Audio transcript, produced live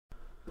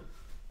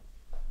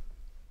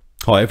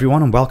Hi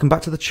everyone and welcome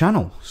back to the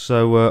channel.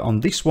 So on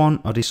this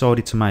one I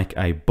decided to make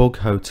a bug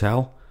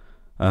hotel,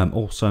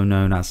 also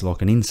known as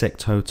like an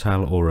insect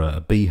hotel or a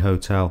bee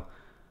hotel,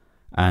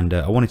 and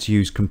I wanted to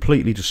use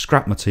completely just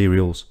scrap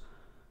materials.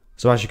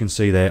 So as you can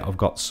see there, I've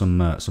got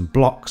some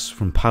blocks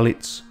from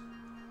pallets,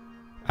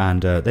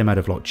 and they're made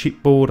of like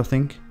chipboard I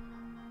think,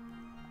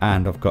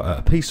 and I've got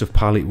a piece of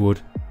pallet wood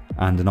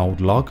and an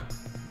old log.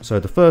 So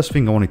the first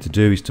thing I wanted to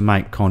do is to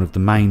make kind of the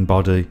main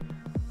body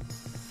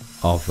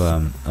of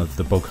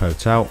the bug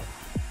hotel.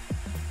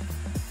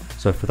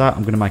 So for that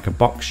I'm going to make a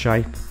box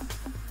shape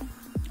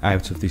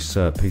out of this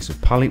piece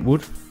of pallet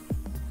wood,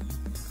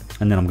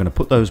 and then I'm going to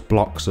put those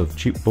blocks of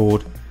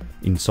chipboard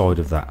inside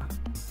of that.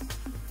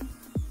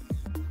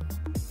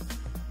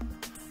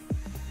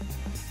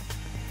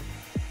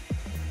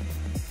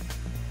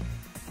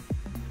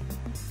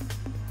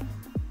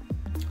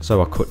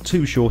 So I cut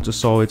two shorter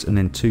sides and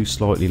then two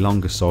slightly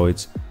longer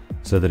sides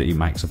so that it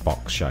makes a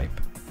box shape.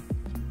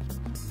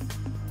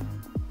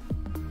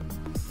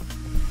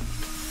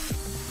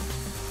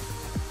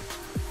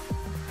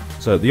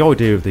 So the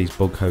idea of these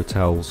bug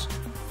hotels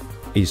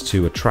is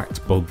to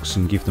attract bugs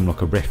and give them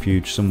like a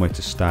refuge, somewhere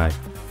to stay,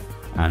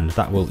 and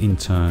that will in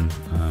turn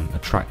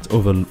attract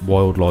other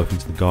wildlife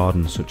into the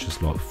garden, such as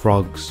like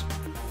frogs,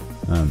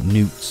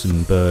 newts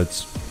and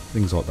birds,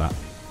 things like that.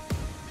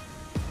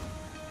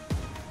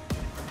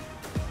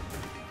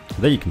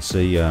 There you can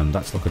see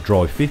that's like a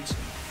dry fit,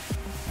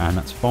 and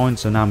that's fine.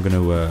 So now I'm going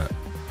to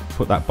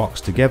put that box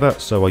together.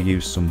 So I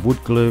use some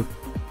wood glue,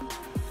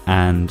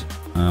 and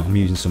I'm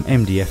using some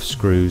MDF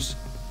screws,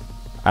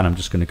 and I'm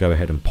just going to go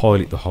ahead and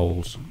pilot the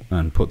holes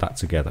and put that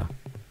together.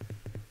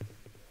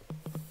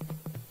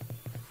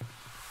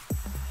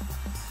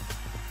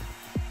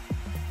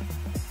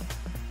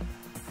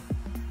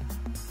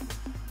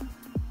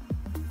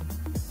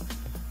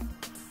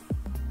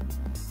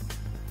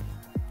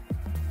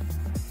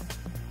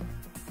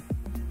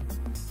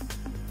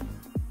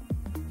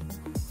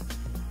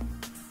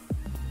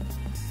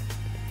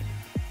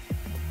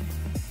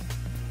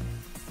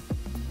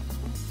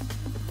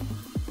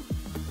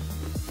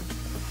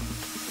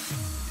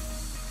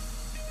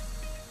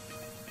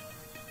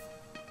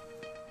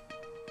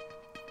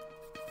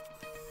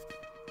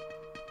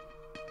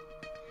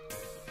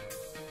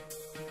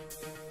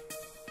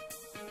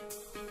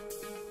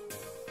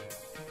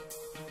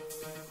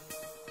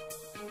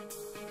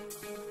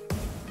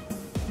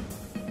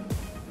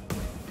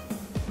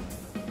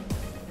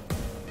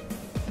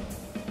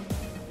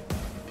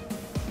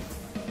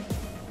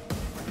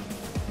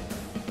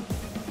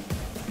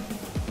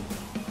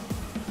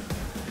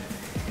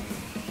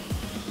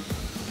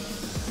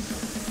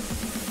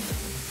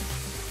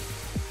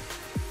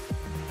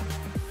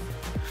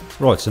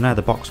 Right, so now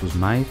the box was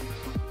made,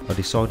 I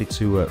decided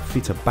to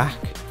fit a back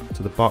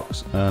to the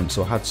box.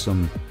 So I had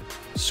some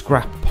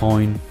scrap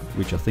pine,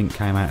 which I think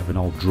came out of an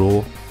old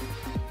drawer.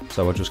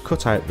 So I just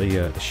cut out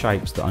the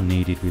shapes that I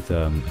needed with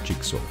a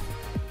jigsaw.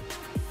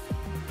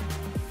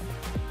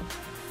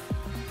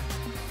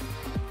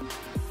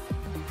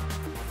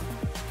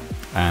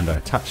 And I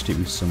attached it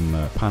with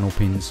some panel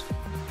pins.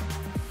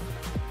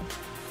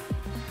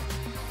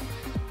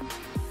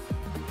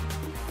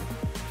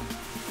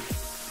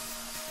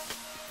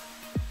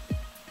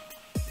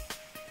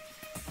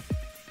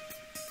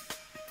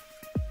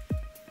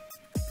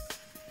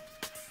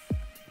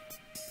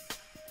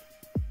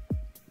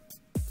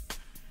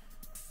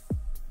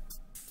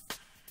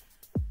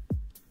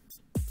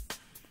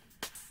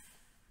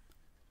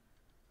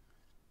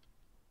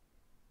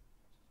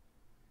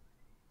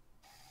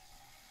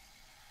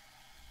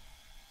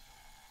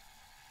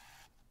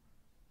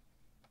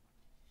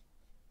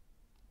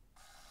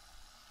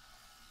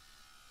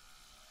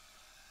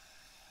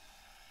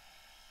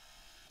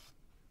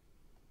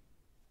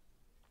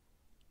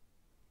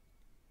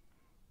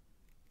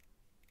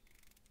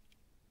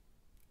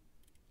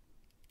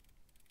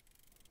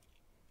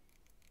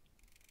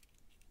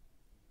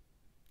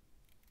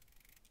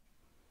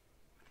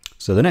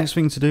 So the next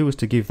thing to do was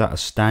to give that a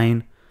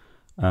stain.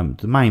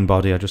 The main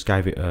body, I just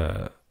gave it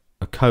a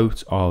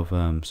coat of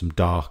some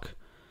dark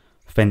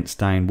fence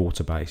stain,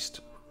 water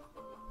based.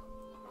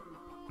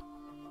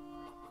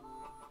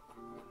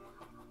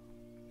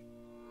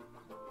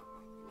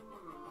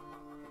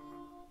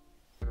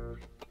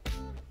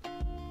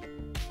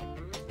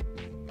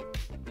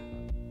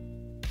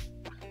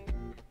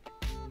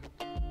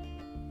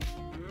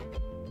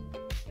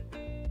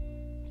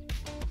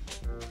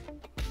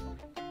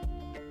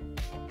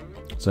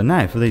 So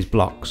now for these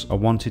blocks, I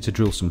wanted to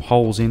drill some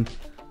holes in,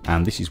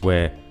 and this is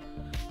where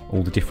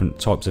all the different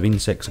types of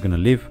insects are going to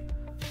live.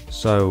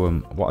 So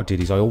what I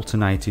did is I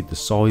alternated the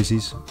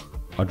sizes.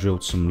 I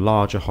drilled some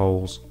larger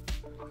holes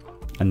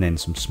and then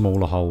some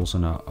smaller holes,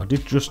 and I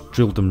did just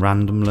drill them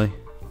randomly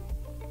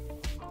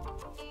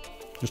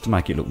just to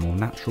make it look more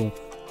natural.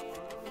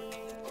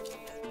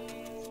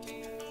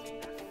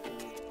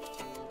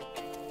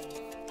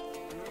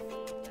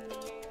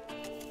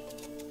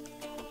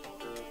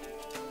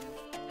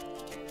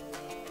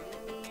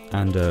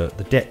 and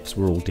the depths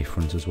were all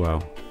different as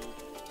well.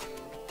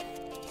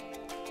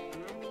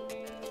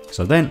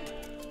 So then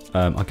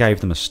I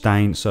gave them a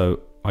stain, so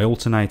I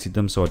alternated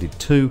them. So I did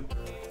 2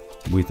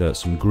 with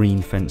some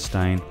green fence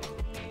stain,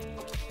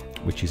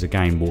 which is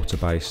again water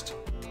based,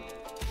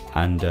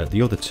 and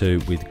the other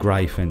 2 with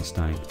grey fence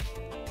stain.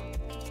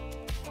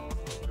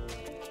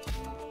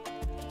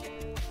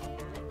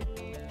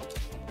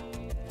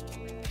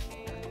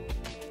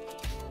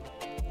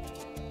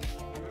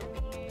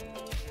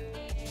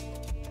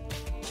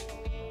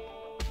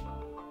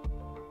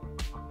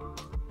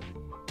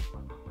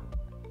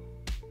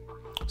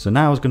 So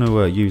now I was going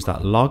to use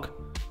that log.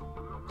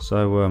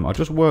 So I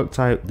just worked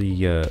out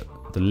the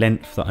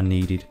length that I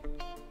needed,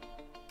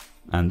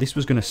 and this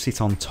was going to sit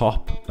on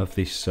top of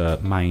this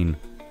main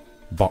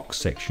box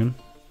section.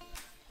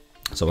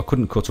 So I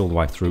couldn't cut all the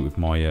way through with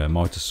my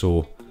miter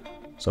saw,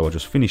 so I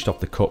just finished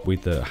off the cut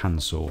with the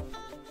hand saw.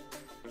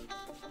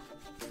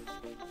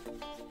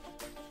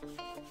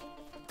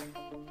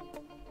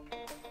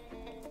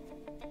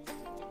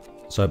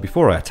 So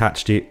before I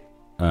attached it,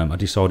 I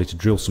decided to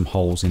drill some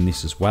holes in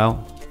this as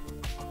well.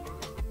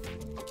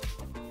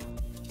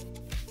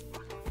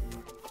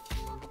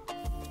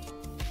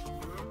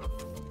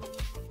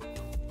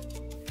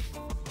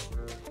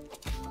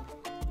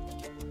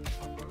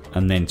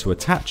 And then to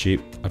attach it,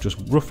 I just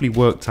roughly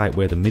worked out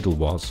where the middle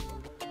was,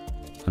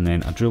 and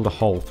then I drilled a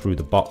hole through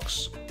the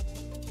box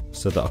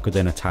so that I could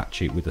then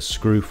attach it with a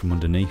screw from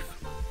underneath.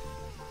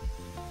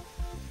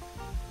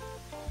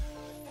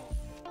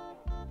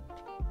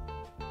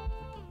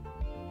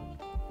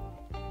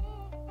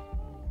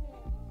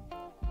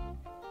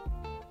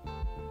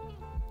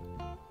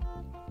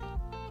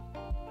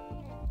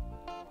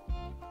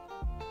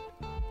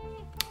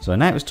 So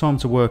now it was time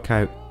to work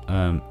out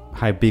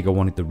how big I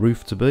wanted the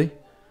roof to be.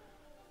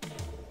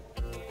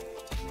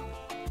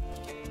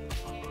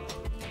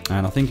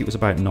 And I think it was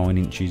about 9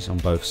 inches on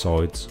both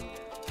sides.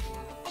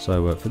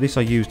 So for this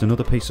I used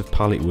another piece of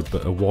pallet wood,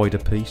 but a wider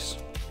piece.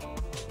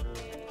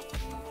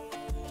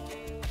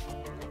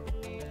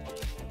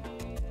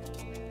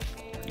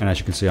 And as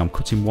you can see, I'm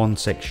cutting one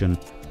section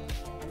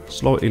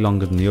slightly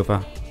longer than the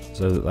other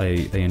so that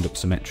they end up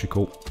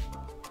symmetrical.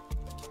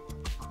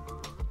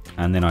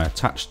 And then I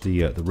attached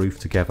the roof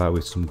together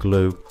with some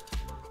glue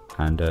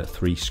and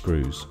 3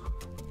 screws.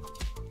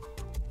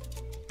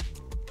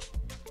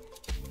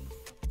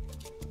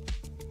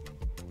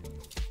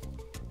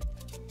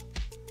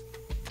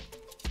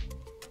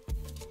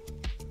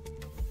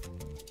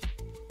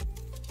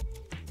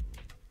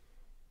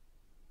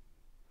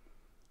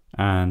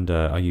 And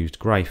I used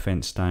grey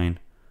fence stain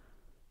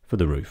for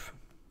the roof.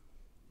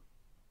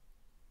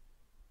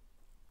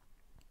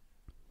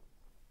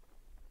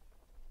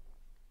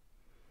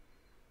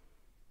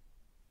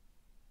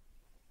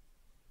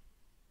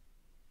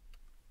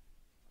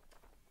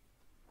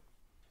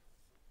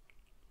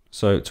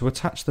 So to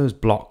attach those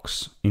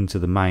blocks into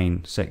the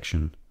main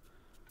section,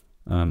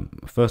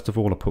 first of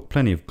all I put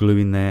plenty of glue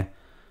in there,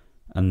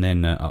 and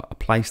then I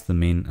placed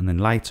them in, and then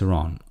later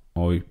on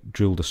I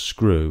drilled a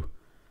screw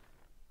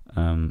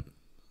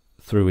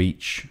through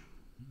each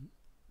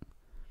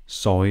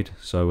side.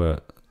 So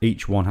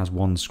each one has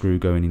one screw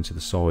going into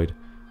the side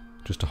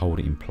just to hold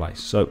it in place.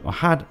 So I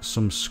had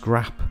some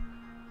scrap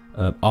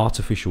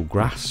artificial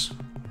grass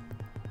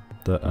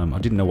that I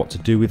didn't know what to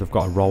do with. I've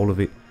got a roll of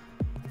it,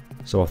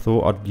 so I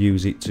thought I'd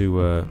use it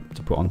to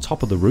put on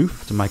top of the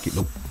roof to make it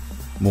look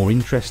more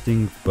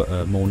interesting,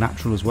 but more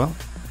natural as well.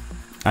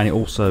 And it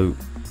also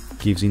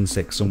gives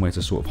insects somewhere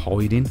to sort of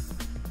hide in.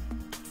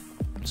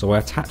 So I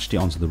attached it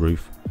onto the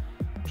roof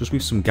just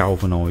with some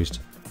galvanised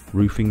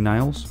roofing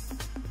nails,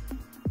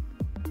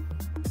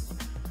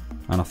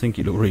 and I think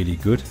it looked really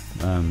good.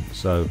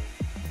 So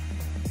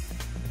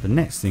the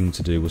next thing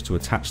to do was to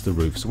attach the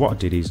roof. So what I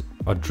did is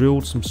I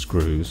drilled some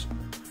screws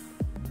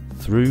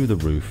through the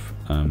roof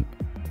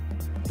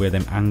where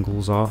them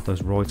angles are,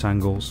 those right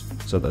angles,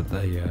 so that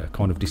they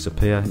kind of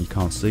disappear and you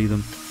can't see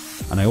them.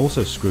 And I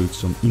also screwed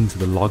some into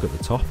the log at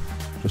the top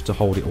just to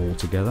hold it all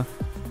together.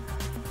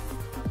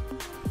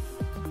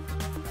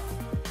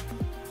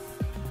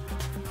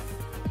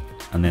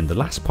 And then the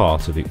last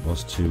part of it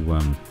was to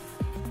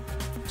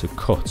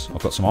cut.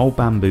 I've got some old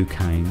bamboo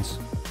canes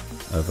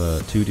of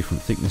 2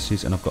 different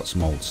thicknesses, and I've got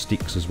some old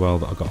sticks as well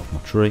that I got off my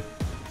tree.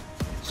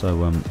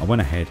 So I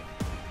went ahead,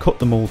 cut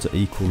them all to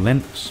equal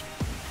lengths,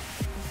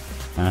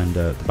 and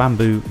the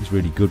bamboo is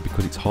really good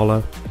because it's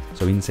hollow,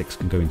 so insects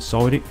can go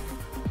inside it.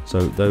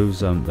 So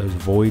those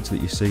voids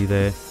that you see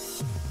there,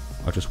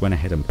 I just went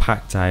ahead and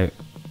packed out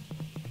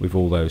with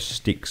all those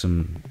sticks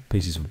and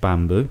pieces of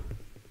bamboo.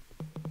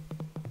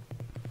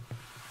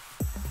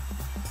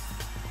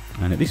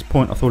 And at this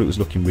point I thought it was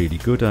looking really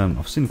good.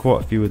 I've seen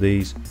quite a few of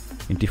these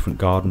in different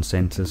garden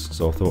centres,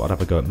 so I thought I'd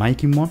have a go at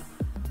making one,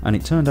 and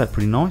it turned out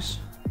pretty nice.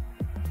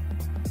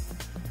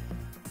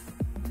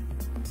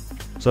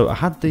 So I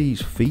had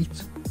these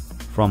feet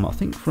from, I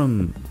think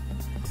from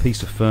a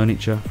piece of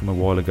furniture from a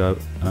while ago,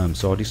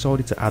 so I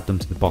decided to add them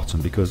to the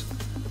bottom because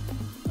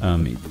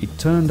it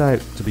turned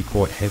out to be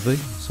quite heavy,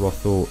 so I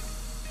thought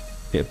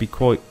it'd be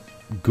quite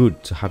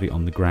good to have it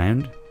on the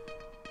ground.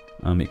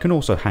 It can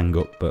also hang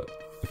up, but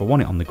if I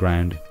want it on the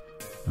ground,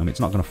 It's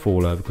not going to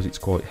fall over because it's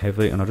quite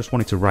heavy, and I just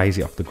wanted to raise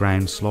it off the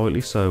ground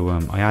slightly, so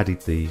I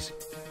added these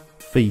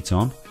feet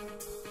on,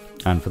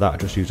 and for that I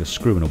just used a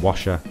screw and a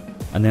washer,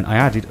 and then I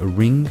added a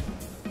ring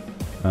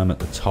at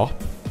the top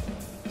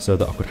so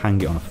that I could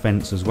hang it on a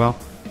fence as well.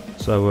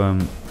 So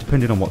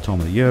depending on what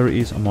time of the year it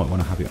is, I might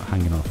want to have it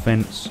hanging on a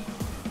fence,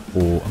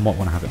 or I might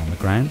want to have it on the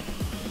ground.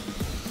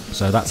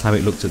 So that's how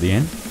it looked at the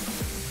end.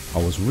 I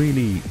was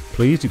really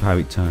pleased with how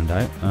it turned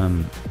out.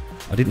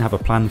 I didn't have a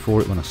plan for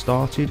it when I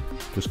started,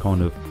 just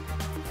kind of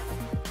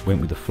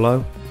went with the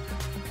flow,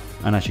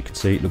 and as you can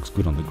see it looks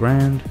good on the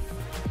ground,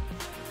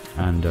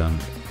 and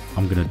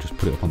I'm going to just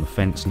put it up on the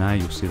fence now.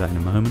 You'll see that in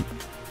a moment.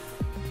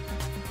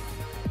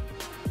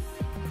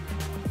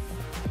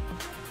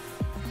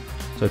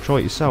 So try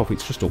it yourself.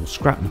 It's just all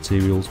scrap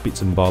materials,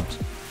 bits and bobs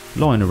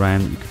lying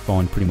around that you can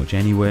find pretty much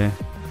anywhere,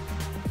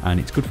 and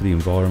it's good for the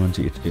environment.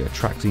 It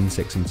attracts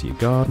insects into your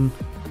garden,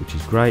 which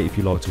is great if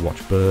you like to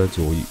watch birds,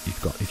 or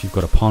if you've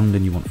got a pond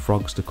and you want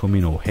frogs to come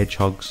in, or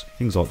hedgehogs,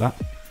 things like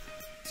that.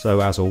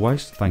 So as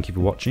always, thank you for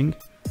watching,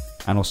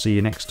 and I'll see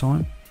you next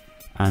time.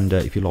 And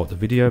if you liked the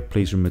video,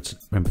 please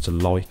remember to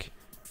like,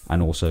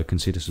 and also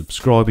consider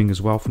subscribing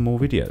as well for more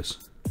videos.